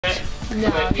No.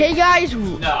 Hey guys,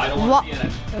 No, I don't want to be in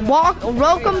it.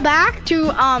 welcome back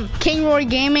to King Roy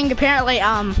Gaming. Apparently,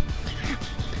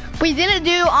 we didn't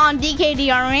do on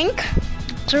DKDR Inc.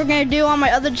 So we're gonna do on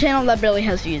my other channel that barely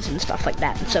has views and stuff like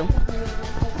that.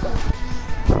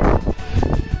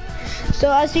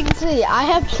 So as you can see, I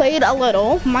have played a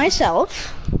little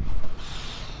myself.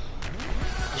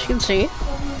 As you can see,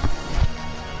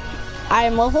 I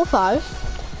am level 5.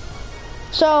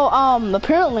 So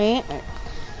apparently,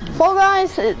 Fall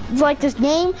Guys, it's like this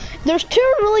game. There's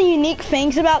two really unique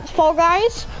things about Fall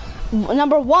Guys.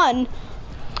 Number one,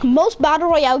 most battle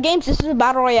royale games, this is a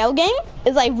battle royale game,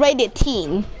 is like rated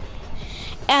teen,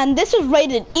 and this is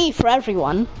rated E for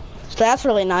everyone. So that's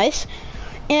really nice.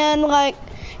 And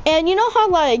you know how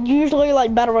like usually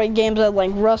like battle royale games have like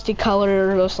rusty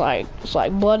colors, it's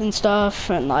like blood and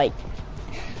stuff, and like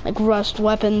rust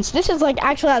weapons. This is like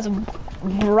actually has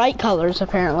bright colors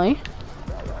apparently.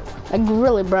 Like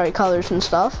really bright colors and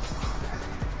stuff.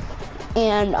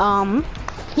 And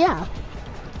yeah.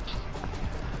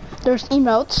 There's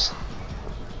emotes.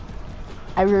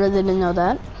 I really didn't know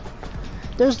that.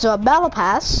 There's the battle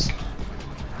pass.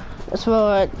 That's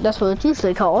what it's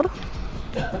usually called.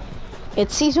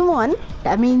 It's season 1.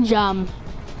 That means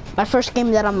my first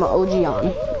game that I'm an OG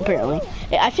on, apparently.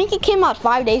 I think it came out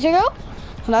 5 days ago.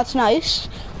 So that's nice.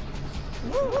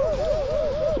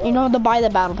 You know to buy the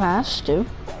battle pass too.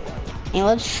 And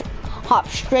let's hop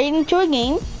straight into a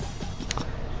game.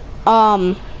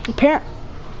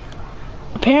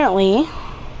 Apparently,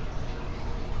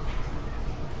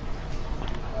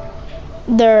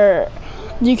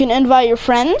 you can invite your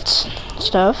friends,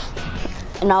 stuff,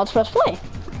 and now let's press play.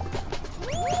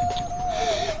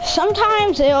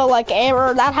 Sometimes it'll like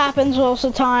error. That happens most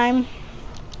of the time.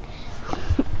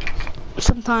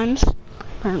 Sometimes,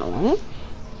 apparently.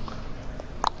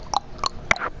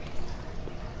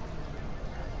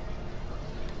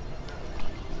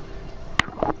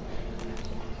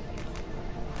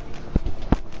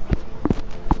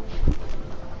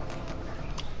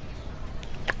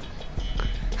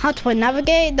 How to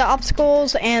navigate the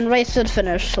obstacles and race to the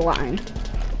finish line.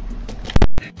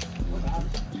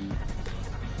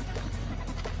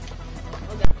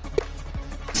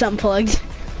 It's unplugged.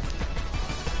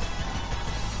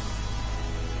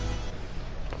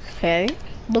 Okay,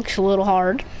 looks a little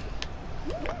hard.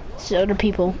 So do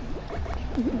people.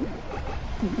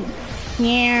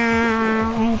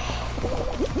 Yeah.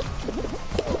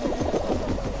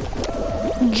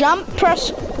 Jump,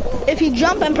 press. If you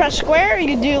jump and press square,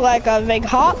 you do like a big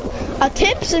hop. A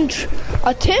tip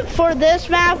for this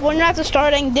map: when you're at the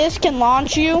starting, this can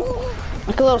launch you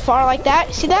like a little far like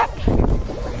that. See that?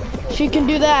 If you can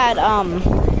do that,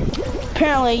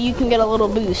 apparently you can get a little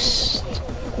boost.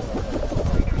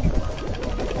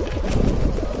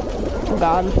 Oh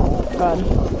God! God!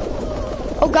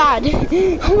 Oh God!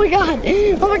 Oh my God!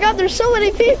 Oh my God! There's so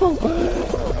many people.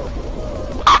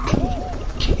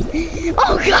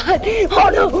 Oh God! Oh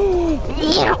no!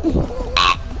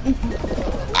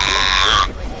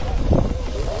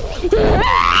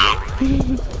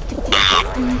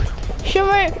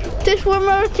 Shimmer, this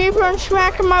swimmer keeper and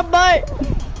smacking my butt.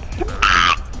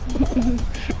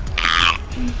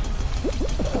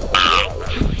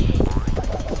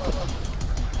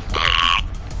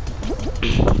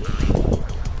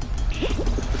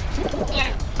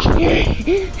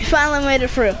 He finally made it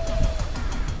through.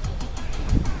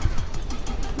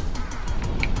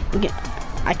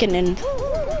 I can end.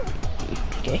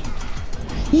 Okay.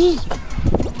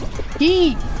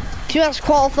 Yee. Two has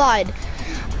qualified.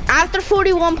 After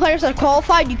 41 players have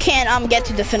qualified, you can't get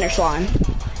to the finish line.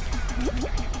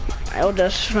 I'll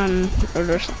just run.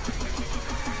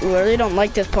 Really don't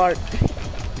like this part.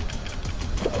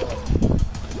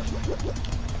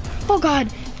 Oh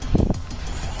God!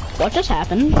 What just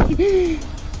happened?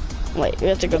 Wait, we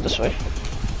have to go this way.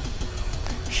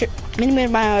 Sure. Mini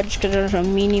mile just because there's a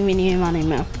mini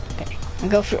mile.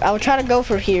 Okay. I'll try to go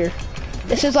for here.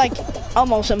 This is like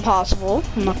almost impossible,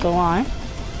 I'm not gonna lie.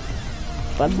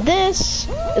 But this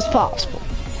is possible.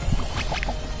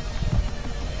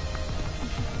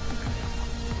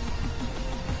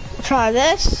 Try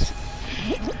this.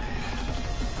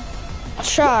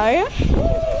 Try.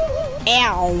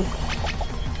 Ow.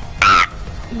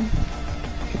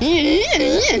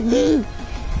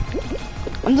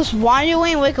 I'm just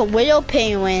wandering like a widow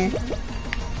penguin.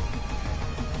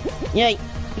 Yay.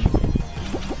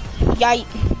 Yay.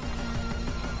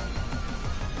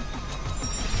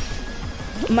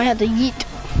 I might have to yeet.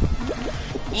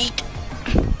 Yeet.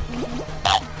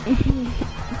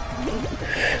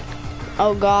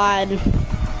 Oh God.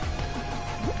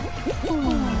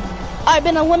 I've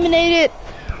been eliminated.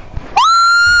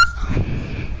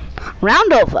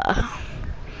 Round over.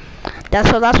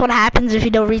 That's what happens if you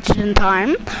don't reach it in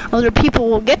time. Other people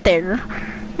will get there,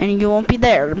 and you won't be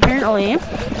there. Apparently,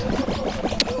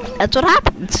 that's what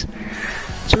happens.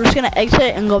 So we're just gonna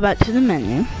exit and go back to the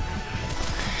menu.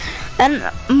 And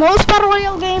most Battle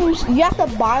Royale games, you have to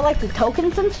buy like the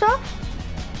tokens and stuff,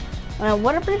 and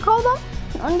whatever you call them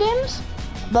on games.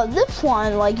 But this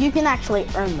one, like, you can actually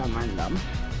earn them.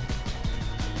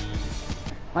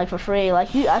 Like for free.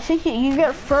 Like I think you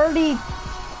get 30.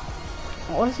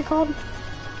 What is it called?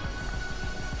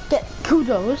 Get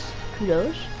kudos.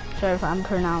 Sorry if I'm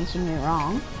pronouncing it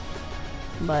wrong,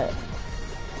 but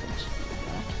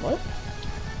what?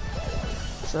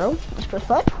 So let's press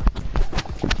play.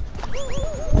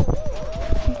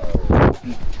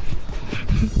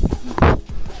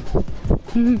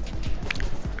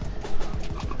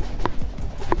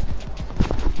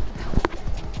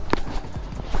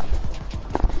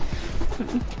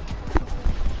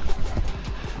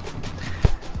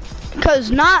 Because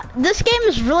this game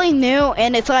is really new,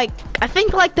 and it's like, I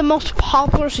think like the most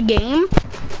popular game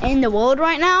in the world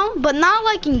right now, but not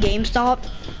like in GameStop.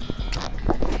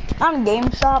 Not in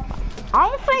GameStop. I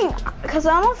don't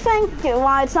think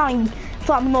why it's not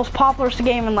the most popular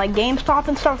game in like GameStop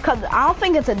and stuff, because I don't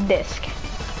think it's a disc.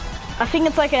 I think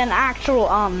it's like an actual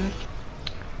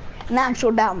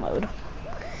download.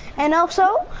 And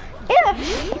also,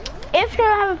 if you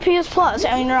have a PS Plus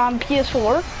and you're on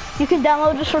PS4, you can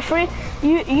download this for free.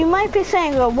 You might be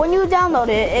saying, well, when you download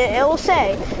it will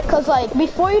say, because like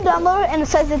before you download it and it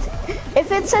says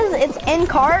if it says it's in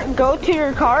cart, go to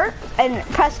your cart and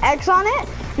press X on it,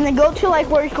 and then go to like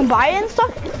where you can buy it and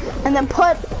stuff, and then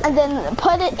put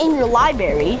it in your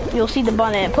library. You'll see the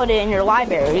button, put it in your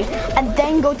library, and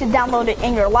then go to download it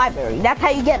in your library. That's how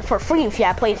you get it for free if you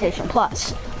have PlayStation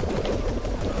Plus.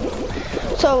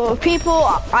 So people,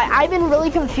 I've been really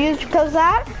confused because of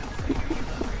that.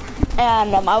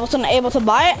 And I wasn't able to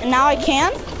buy it, and now I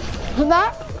can. For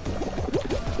that,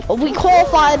 we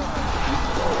qualified.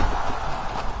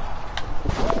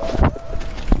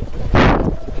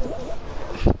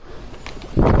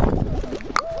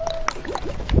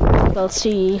 Let's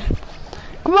see.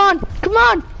 Come on!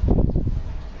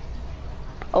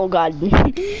 Oh God!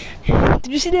 Did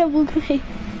you see that blue guy?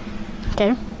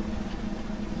 Okay.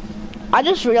 I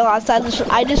just realized.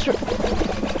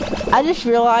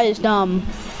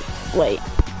 Wait,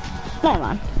 never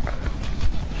mind.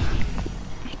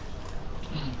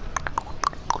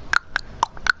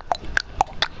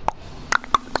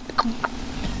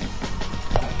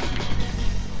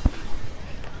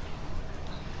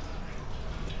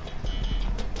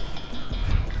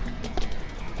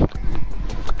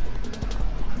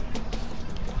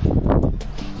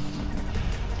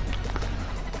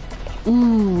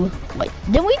 Ooh, wait,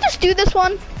 didn't we just do this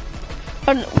one?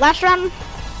 Or last round?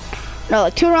 No,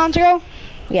 like 2 rounds ago?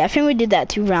 Yeah, I think we did that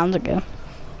 2 rounds ago.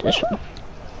 This one.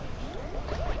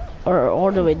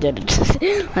 Or did we did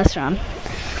it last round?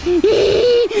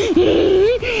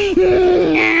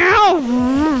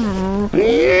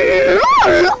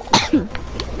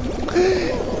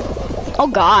 Oh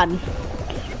God.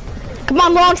 Come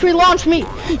on, launch me!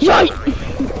 Yay!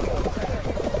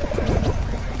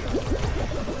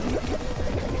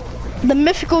 The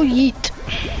mythical yeet.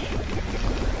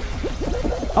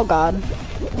 Oh God.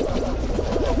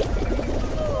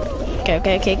 Okay.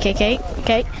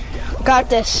 Got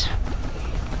this.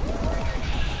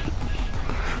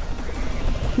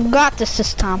 Got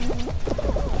this time.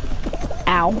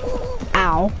 Ow.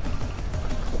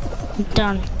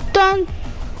 Dun.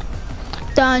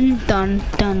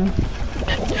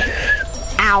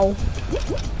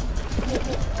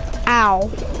 Ow.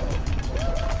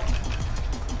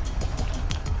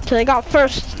 So they got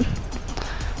first.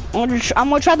 I'm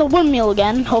gonna try the windmill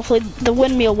again. Hopefully the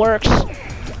windmill works.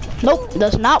 Nope,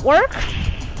 does not work.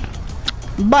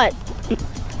 But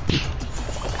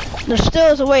there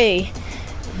still is a way.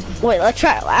 Wait, let's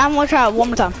try it. I'm gonna try it one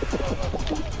more time.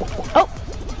 Oh,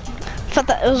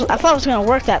 I thought it was gonna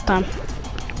work that time.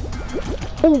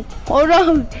 Oh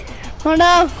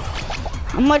no!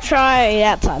 I'm gonna try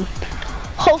that time.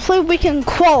 Hopefully we can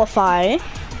qualify.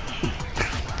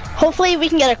 Hopefully we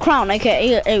can get a crown,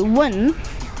 aka a win.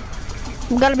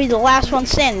 We gotta be the last one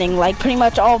standing, like pretty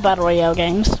much all Battle Royale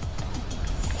games.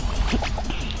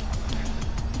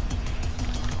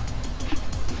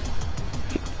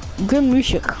 Good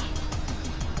music.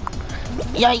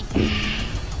 Yay!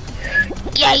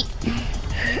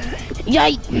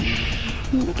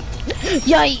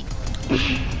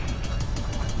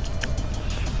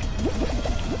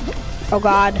 Oh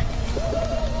God.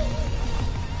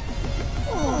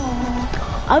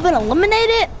 I've been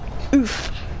eliminated? Oof.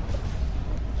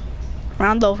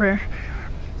 Round over.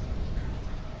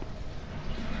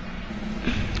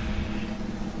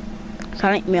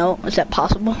 Can I eat meal? Is that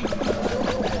possible?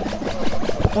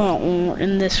 Well,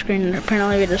 in this screen,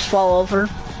 apparently we just fall over.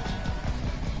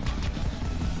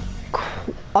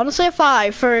 Honestly, if I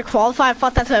for qualify, I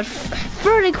thought that's a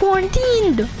fully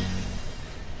quarantined.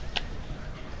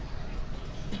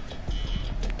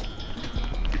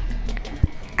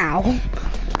 Ow!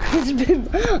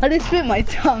 I just bit my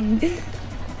tongue.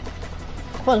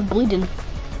 I was bleeding.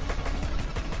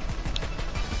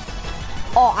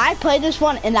 Oh, I played this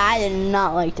one and I did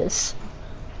not like this.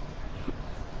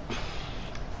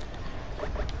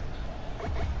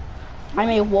 I'm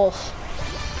a wolf.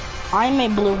 I'm a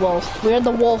blue wolf. We're the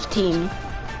wolf team.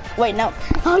 Wait, no.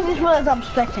 I just realized I'm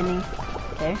spectating.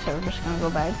 Okay, so we're just gonna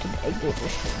go back to the exit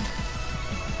this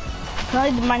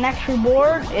room. My next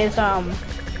reward is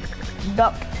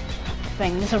duck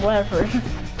things or whatever.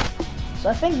 So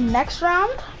I think next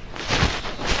round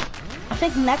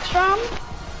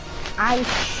I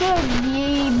should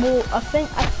be able, I think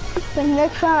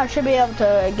next round I should be able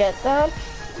to get that.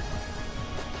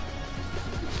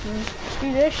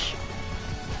 Swedish.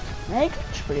 Make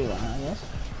it's pretty well, I guess.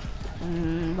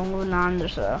 Moving on,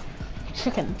 there's a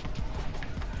chicken.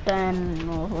 Then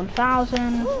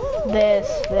 1,000. This.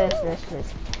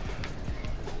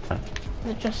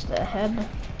 It's just the head.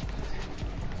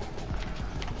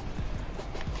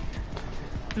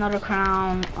 Another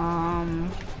crown.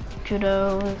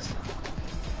 Kudos.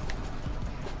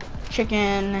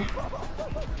 Chicken.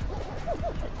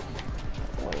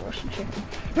 Where's the chicken?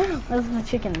 Where's the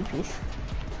chicken piece?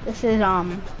 This is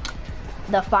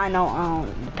the final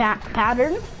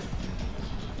pattern.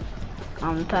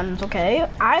 The pattern's okay.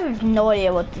 I have no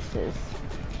idea what this is.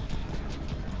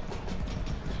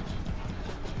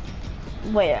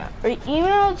 Wait,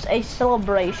 email's a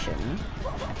celebration.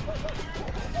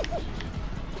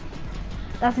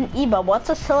 That's an email. What's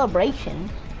a celebration?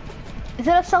 Is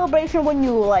it a celebration when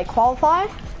you like qualify?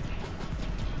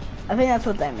 I think that's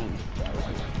what that means.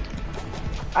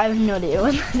 I have no idea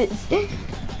what that is.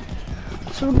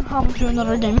 So we're gonna hop into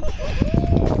another game.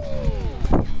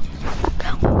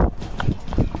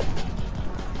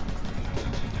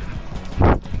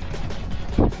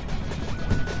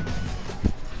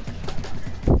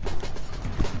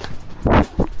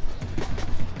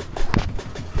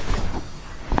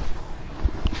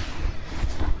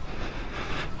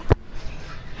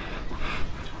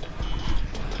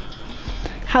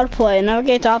 How to play,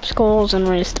 navigate the obstacles, and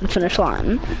race to the finish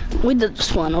line. We did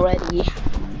this one already.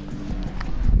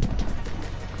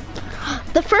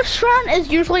 The first round is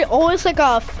usually always like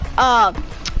a,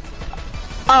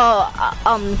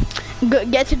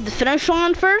 get to the finish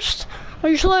line first.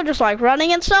 We're usually just like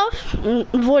running and stuff,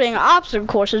 avoiding obstacle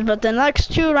courses, but the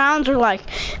next 2 rounds are like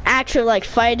actually like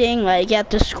fighting, like get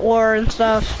the score and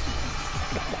stuff.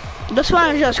 This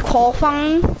one is just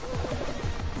qualifying.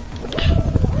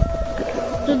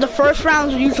 The first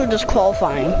round is usually just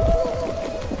qualifying.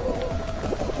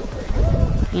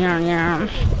 Yeah.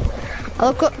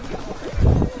 I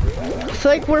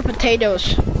feel like we're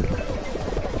potatoes.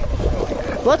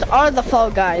 What are the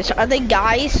Fall Guys? Are they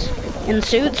guys in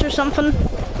suits or something?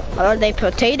 Are they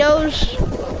potatoes?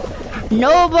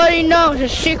 Nobody knows the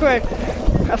secret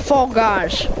of Fall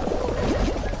Guys.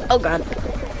 Oh god.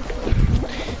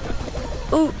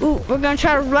 Ooh, we're gonna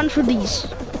try to run through these.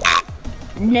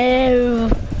 No.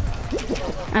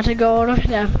 I have to go all the way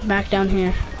down, back down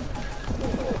here.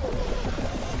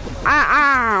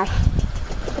 Ow.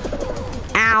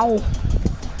 Ow.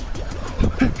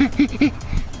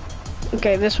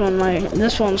 Okay, this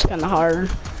one's kinda hard.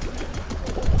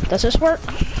 Does this work?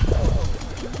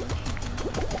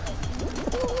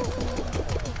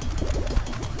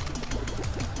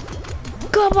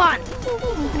 Come on!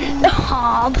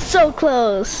 Oh, so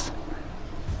close.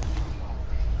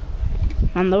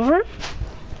 And over.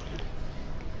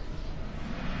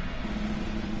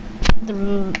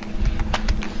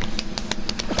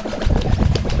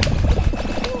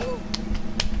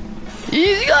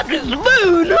 He's got his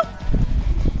spoon.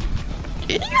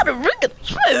 He's got a freaking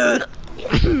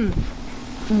spoon.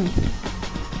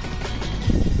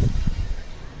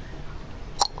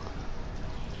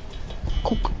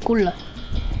 Coca-Cola.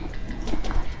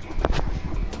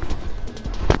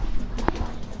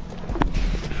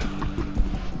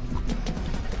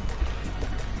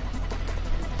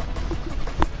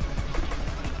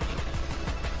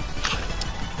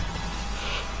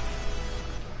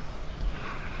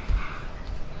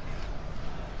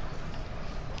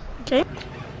 Okay.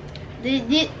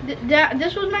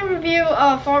 This was my review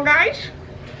of Fall Guys.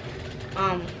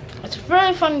 It's a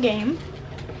very fun game.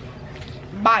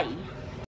 Bye.